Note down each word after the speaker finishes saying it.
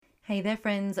Hey there,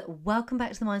 friends. Welcome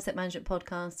back to the Mindset Management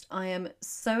Podcast. I am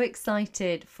so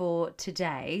excited for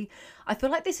today. I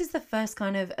feel like this is the first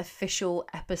kind of official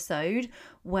episode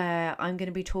where I'm going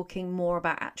to be talking more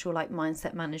about actual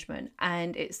mindset management.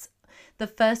 And it's the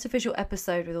first official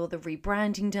episode with all the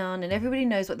rebranding done and everybody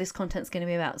knows what this content's going to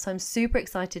be about. So I'm super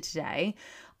excited today.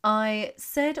 I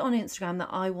said on Instagram that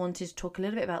I wanted to talk a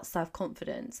little bit about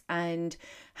self-confidence and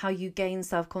how you gain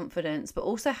self-confidence, but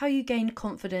also how you gain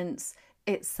confidence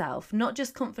itself, not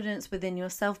just confidence within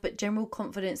yourself, but general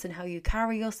confidence in how you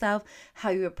carry yourself,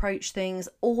 how you approach things,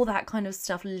 all that kind of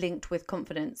stuff linked with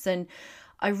confidence. And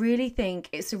I really think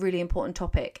it's a really important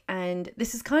topic, and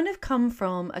this has kind of come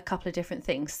from a couple of different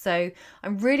things. So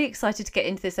I'm really excited to get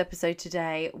into this episode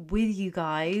today with you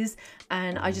guys,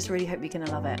 and I just really hope you're going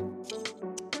to love it.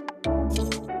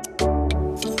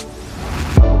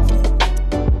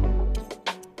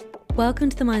 Welcome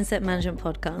to the Mindset Management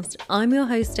Podcast. I'm your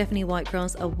host, Stephanie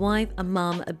Whitecross, a wife, a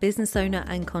mum, a business owner,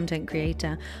 and content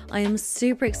creator. I am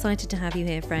super excited to have you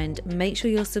here, friend. Make sure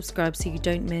you're subscribed so you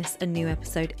don't miss a new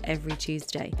episode every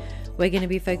Tuesday. We're going to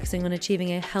be focusing on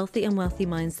achieving a healthy and wealthy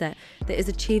mindset that is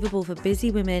achievable for busy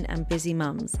women and busy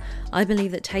mums. I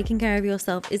believe that taking care of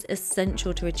yourself is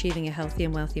essential to achieving a healthy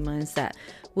and wealthy mindset.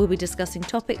 We'll be discussing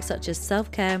topics such as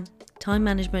self-care, time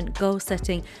management, goal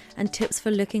setting, and tips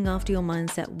for looking after your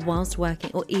mindset whilst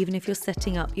working, or even if you're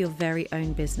setting up your very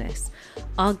own business.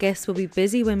 Our guests will be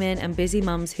busy women and busy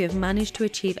mums who have managed to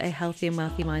achieve a healthy and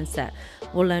wealthy mindset.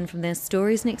 We'll learn from their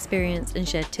stories and experience and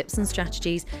share tips and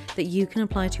strategies that you can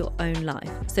apply to your own life.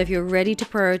 So if you're ready to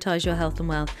prioritize your health and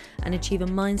wealth and achieve a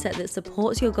mindset that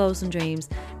supports your goals and dreams,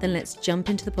 then let's jump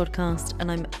into the podcast,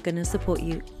 and I'm going to support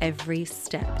you every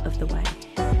step of the way.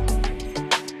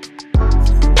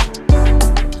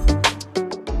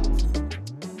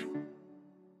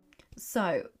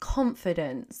 So,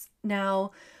 confidence.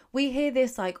 Now, we hear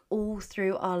this all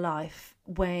through our life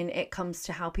when it comes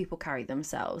to how people carry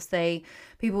themselves.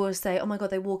 People will say, oh my God,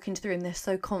 they walk into the room, they're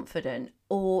so confident.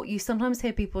 Or you sometimes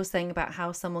hear people saying about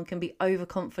how someone can be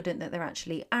overconfident that they're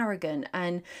actually arrogant.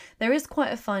 And there is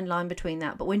quite a fine line between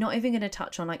that, but we're not even going to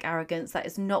touch on arrogance. That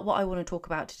is not what I want to talk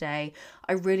about today.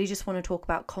 I really just want to talk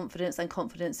about confidence and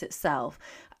confidence itself.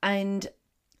 And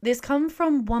this comes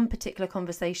from one particular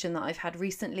conversation that I've had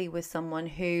recently with someone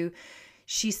who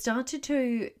she started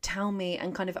to tell me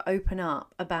and kind of open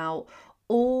up about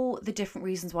all the different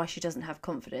reasons why she doesn't have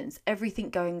confidence. Everything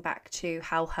going back to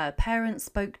how her parents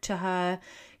spoke to her,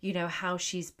 how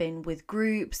she's been with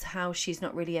groups, how she's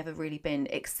not really ever really been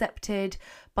accepted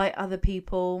by other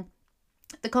people.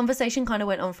 The conversation kind of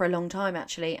went on for a long time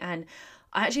actually, and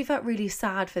I actually felt really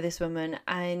sad for this woman.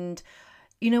 And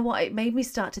you know what? It made me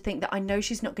start to think that I know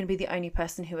she's not going to be the only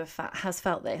person who has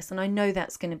felt this. And I know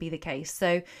that's going to be the case.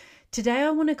 So today I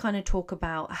want to kind of talk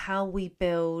about how we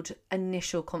build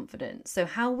initial confidence. So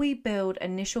how we build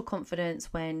initial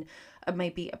confidence when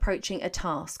maybe approaching a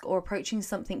task or approaching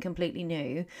something completely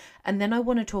new. And then I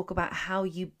want to talk about how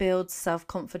you build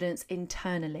self-confidence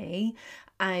internally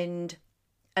and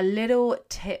a little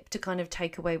tip to kind of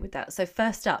take away with that. So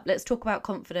first up, let's talk about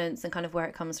confidence and kind of where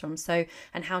it comes from.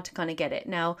 And how to kind of get it.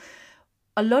 Now,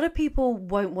 a lot of people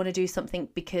won't want to do something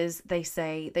because they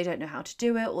say they don't know how to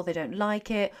do it, or they don't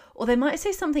like it, or they might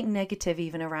say something negative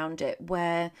even around it,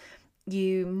 where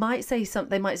they might say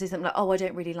something like, oh, I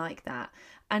don't really like that.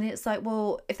 And it's like,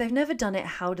 well, if they've never done it,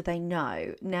 how do they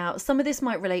know? Now, some of this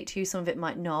might relate to you, some of it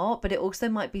might not, but it also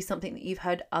might be something that you've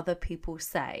heard other people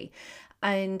say.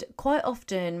 And quite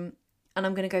often, and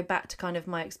I'm going to go back to kind of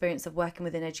my experience of working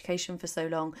within education for so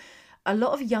long, a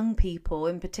lot of young people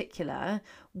in particular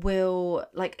will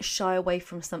shy away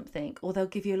from something, or they'll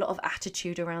give you a lot of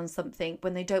attitude around something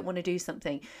when they don't want to do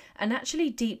something. And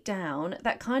actually deep down,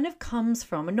 that kind of comes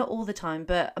from, and not all the time,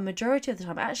 but a majority of the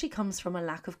time, it actually comes from a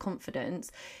lack of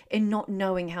confidence in not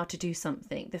knowing how to do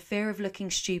something. The fear of looking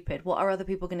stupid. What are other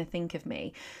people going to think of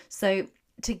me? So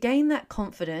to gain that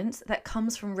confidence, that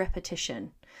comes from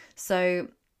repetition. So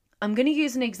I'm going to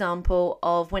use an example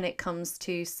of when it comes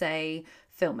to, say,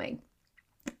 filming.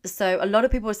 So a lot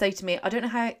of people will say to me, I don't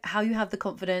know how you have the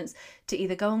confidence to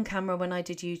either go on camera when I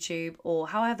did YouTube, or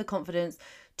how I have the confidence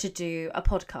to do a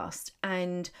podcast.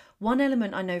 And one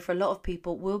element I know for a lot of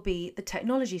people will be the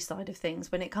technology side of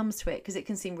things when it comes to it, because it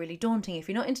can seem really daunting. If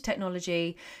you're not into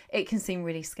technology, it can seem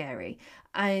really scary.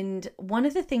 And one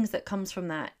of the things that comes from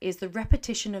that is the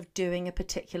repetition of doing a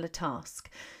particular task.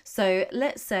 So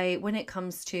let's say when it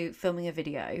comes to filming a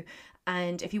video,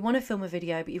 and if you want to film a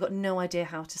video, but you've got no idea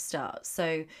how to start.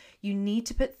 So you need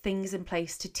to put things in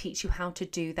place to teach you how to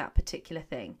do that particular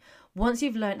thing. Once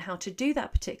you've learned how to do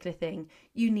that particular thing,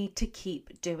 you need to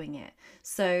keep doing it.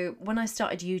 So when I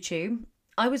started YouTube,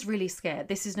 I was really scared.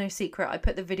 This is no secret. I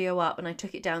put the video up and I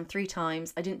took it down 3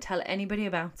 times. I didn't tell anybody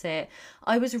about it.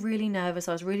 I was really nervous.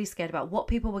 I was really scared about what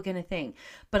people were going to think.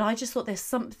 But I just thought there's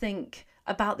something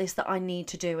about this that I need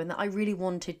to do and that I really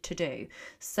wanted to do.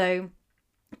 So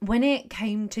when it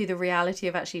came to the reality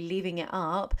of actually leaving it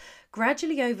up,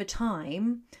 gradually over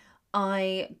time,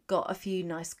 I got a few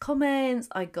nice comments,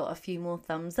 I got a few more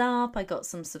thumbs up, I got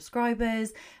some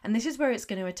subscribers, and this is where it's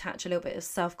going to attach a little bit of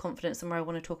self-confidence, and where I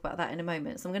want to talk about that in a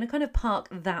moment. So I'm going to kind of park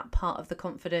that part of the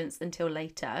confidence until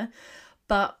later.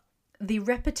 But the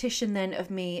repetition then of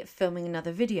me filming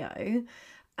another video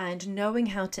and knowing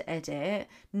how to edit,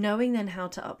 knowing then how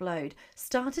to upload,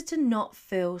 started to not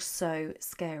feel so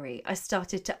scary. I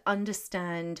started to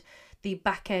understand the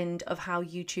back end of how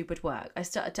YouTube would work. I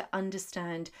started to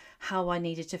understand how I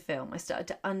needed to film. I started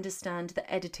to understand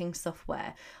the editing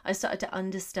software. I started to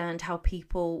understand how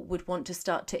people would want to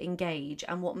start to engage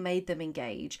and what made them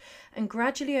engage. And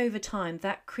gradually over time,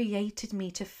 that created me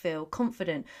to feel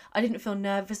confident. I didn't feel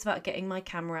nervous about getting my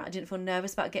camera. I didn't feel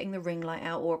nervous about getting the ring light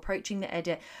out or approaching the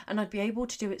edit. And I'd be able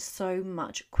to do it so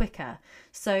much quicker.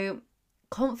 So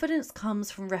confidence comes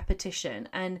from repetition.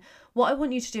 And what I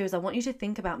want you to do is I want you to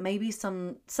think about maybe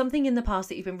something in the past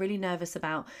that you've been really nervous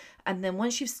about. And then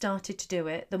once you've started to do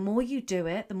it, the more you do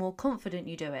it, the more confident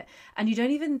you do it. And you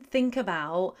don't even think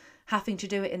about having to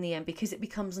do it in the end because it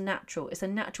becomes natural. It's a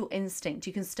natural instinct.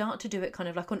 You can start to do it kind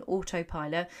of like on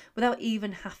autopilot without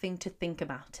even having to think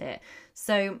about it.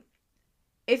 So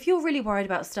if you're really worried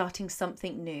about starting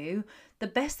something new, the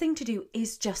best thing to do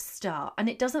is just start. And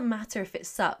it doesn't matter if it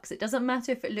sucks. It doesn't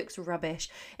matter if it looks rubbish.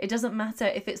 It doesn't matter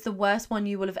if it's the worst one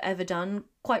you will have ever done.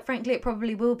 Quite frankly, it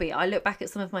probably will be. I look back at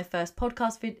some of my first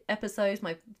podcast episodes,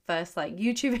 my first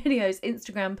YouTube videos,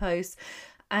 Instagram posts,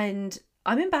 and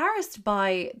I'm embarrassed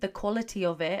by the quality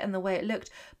of it and the way it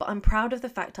looked, but I'm proud of the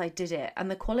fact I did it,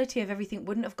 and the quality of everything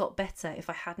wouldn't have got better if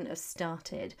I hadn't have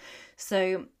started.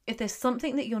 So if there's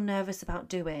something that you're nervous about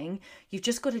doing, you've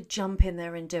just got to jump in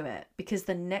there and do it, because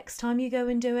the next time you go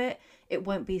and do it, it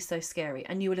won't be so scary,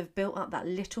 and you will have built up that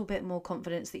little bit more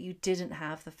confidence that you didn't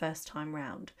have the first time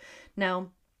round. Now,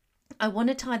 I want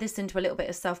to tie this into a little bit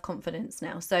of self-confidence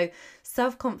now. So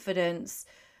self-confidence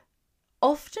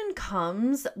often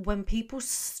comes when people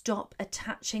stop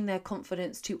attaching their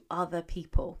confidence to other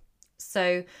people.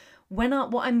 So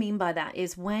what I mean by that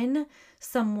is when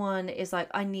someone is like,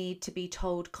 I need to be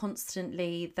told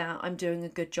constantly that I'm doing a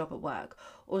good job at work,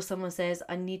 or someone says,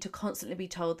 I need to constantly be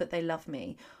told that they love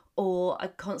me, or I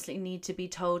constantly need to be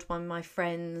told by my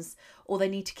friends, or they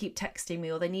need to keep texting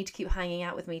me, or they need to keep hanging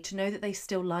out with me to know that they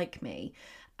still like me.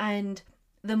 And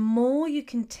the more you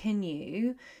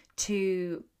continue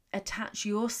to attach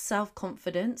your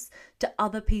self-confidence to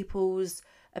other people's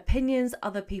opinions,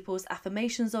 other people's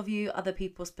affirmations of you, other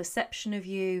people's perception of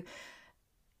you,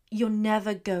 you're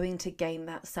never going to gain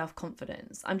that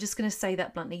self-confidence. I'm just going to say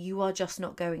that bluntly. You are just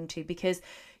not going to, because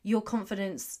your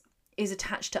confidence is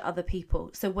attached to other people.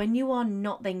 So when you are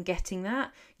not then getting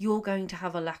that, you're going to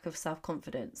have a lack of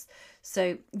self-confidence.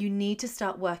 So you need to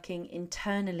start working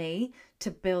internally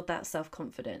to build that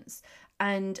self-confidence.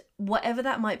 And whatever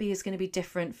that might be is going to be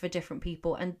different for different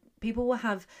people. And people will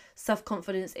have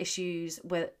self-confidence issues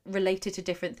related to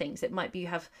different things. It might be you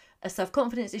have a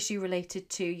self-confidence issue related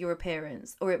to your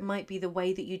appearance, or it might be the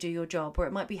way that you do your job, or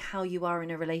it might be how you are in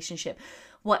a relationship.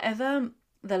 Whatever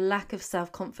the lack of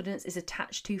self-confidence is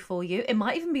attached to for you, it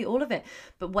might even be all of it,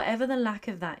 but whatever the lack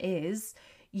of that is,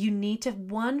 you need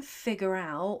to figure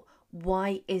out,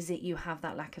 why is it you have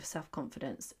that lack of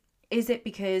self-confidence? Is it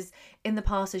because in the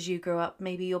past as you grew up,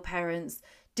 maybe your parents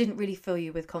didn't really fill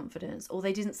you with confidence, or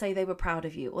they didn't say they were proud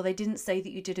of you, or they didn't say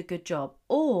that you did a good job?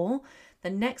 Or the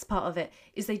next part of it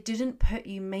is they didn't put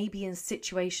you maybe in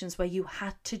situations where you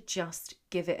had to just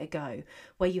give it a go,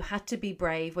 where you had to be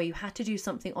brave, where you had to do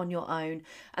something on your own.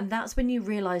 And that's when you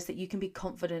realize that you can be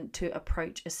confident to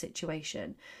approach a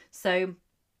situation. So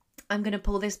I'm going to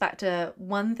pull this back to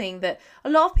one thing that a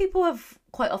lot of people have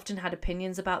quite often had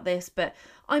opinions about this, but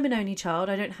I'm an only child.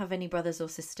 I don't have any brothers or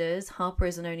sisters. Harper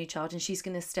is an only child, and she's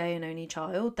going to stay an only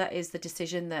child. That is the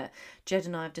decision that Jed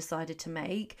and I have decided to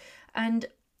make. And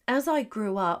as I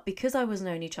grew up, because I was an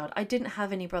only child, I didn't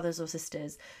have any brothers or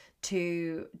sisters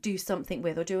to do something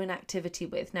with or do an activity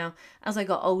with. Now, as I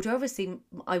got older, obviously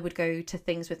I would go to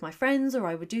things with my friends, or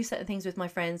I would do certain things with my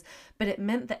friends, but it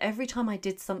meant that every time I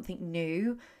did something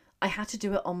new, I had to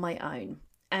do it on my own.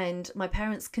 And my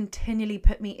parents continually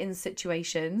put me in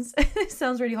situations. It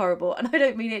sounds really horrible, and I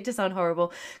don't mean it to sound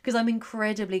horrible, because I'm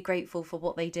incredibly grateful for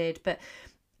what they did, but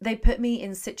they put me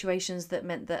in situations that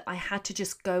meant that I had to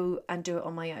just go and do it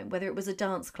on my own, whether it was a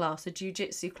dance class, a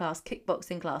jiu-jitsu class,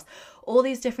 kickboxing class, all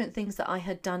these different things that I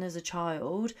had done as a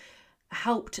child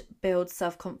helped build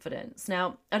self-confidence.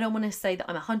 Now, I don't want to say that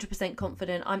I'm 100%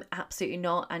 confident. I'm absolutely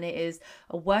not, and it is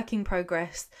a work in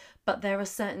progress, but there are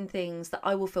certain things that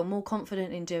I will feel more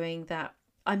confident in doing that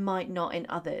I might not in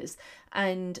others.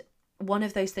 And one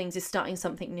of those things is starting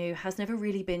something new has never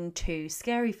really been too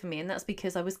scary for me. And that's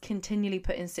because I was continually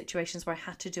put in situations where I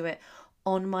had to do it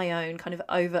on my own, kind of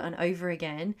over and over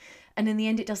again. And in the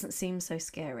end, it doesn't seem so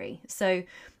scary. So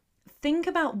think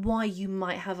about why you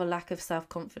might have a lack of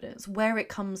self-confidence, where it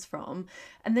comes from,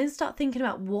 and then start thinking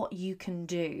about what you can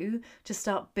do to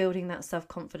start building that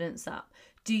self-confidence up.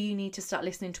 Do you need to start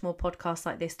listening to more podcasts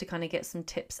like this to kind of get some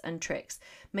tips and tricks?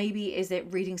 Maybe is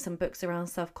it reading some books around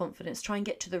self-confidence? Try and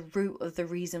get to the root of the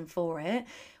reason for it.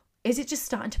 Is it just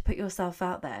starting to put yourself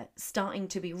out there, starting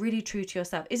to be really true to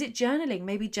yourself? Is it journaling?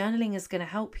 Maybe journaling is going to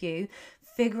help you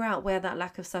figure out where that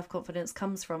lack of self-confidence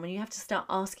comes from. And you have to start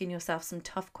asking yourself some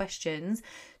tough questions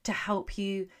to help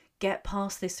you get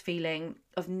past this feeling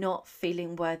of not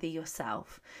feeling worthy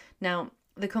yourself. Now,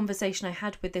 the conversation I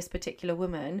had with this particular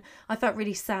woman, I felt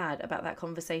really sad about that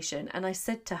conversation. And I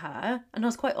said to her, and I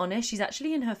was quite honest, she's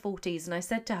actually in her 40s. And I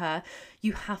said to her,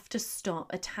 you have to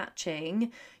stop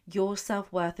attaching your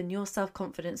self-worth and your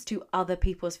self-confidence to other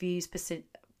people's views,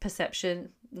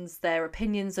 perceptions, their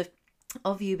opinions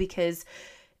of you, because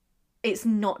it's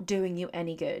not doing you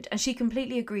any good. And she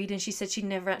completely agreed. And she said she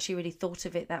never actually really thought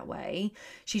of it that way.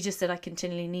 She just said, I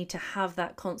continually need to have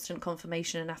that constant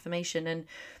confirmation and affirmation. And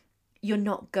you're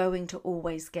not going to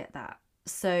always get that.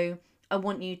 So I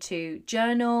want you to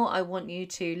journal. I want you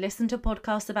to listen to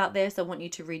podcasts about this. I want you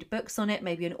to read books on it,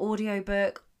 maybe an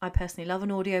audiobook. I personally love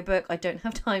an audiobook. I don't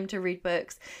have time to read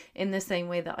books in the same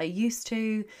way that I used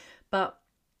to, but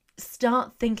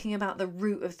start thinking about the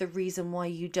root of the reason why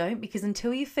you don't, because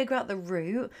until you figure out the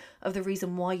root of the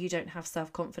reason why you don't have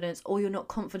self-confidence, or you're not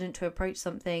confident to approach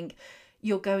something,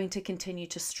 you're going to continue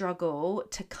to struggle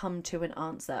to come to an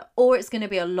answer, or it's going to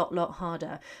be a lot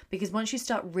harder, because once you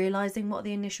start realizing what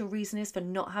the initial reason is for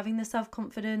not having the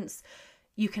self-confidence,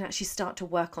 you can actually start to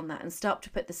work on that and start to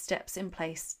put the steps in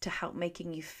place to help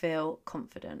making you feel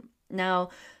confident. Now,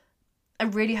 I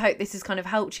really hope this has kind of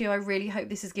helped you. I really hope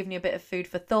this has given you a bit of food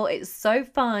for thought. It's so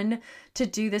fun to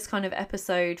do this kind of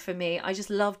episode for me. I just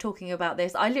love talking about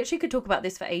this. I literally could talk about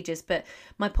this for ages, but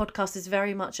my podcast is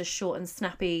very much a short and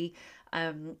snappy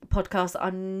podcast.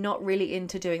 I'm not really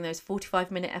into doing those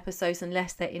 45-minute episodes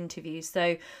unless they're interviews.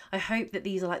 So I hope that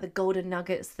these are like the golden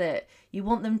nuggets that you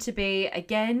want them to be.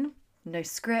 Again, no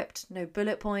script, no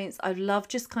bullet points. I love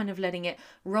just kind of letting it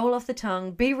roll off the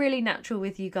tongue, be really natural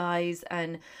with you guys.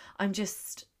 And I'm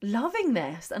just loving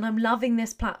this, and I'm loving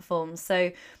this platform.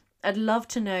 So I'd love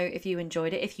to know if you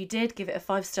enjoyed it. If you did, give it a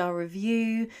 5-star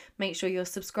review. Make sure you're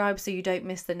subscribed so you don't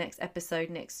miss the next episode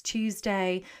next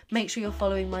Tuesday. Make sure you're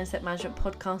following Mindset Management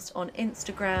Podcast on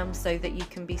Instagram so that you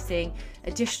can be seeing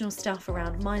additional stuff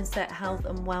around mindset, health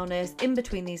and wellness in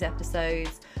between these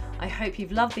episodes. I hope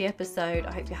you've loved the episode.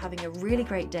 I hope you're having a really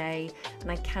great day,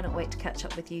 and I cannot wait to catch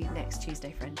up with you next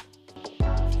Tuesday, friend.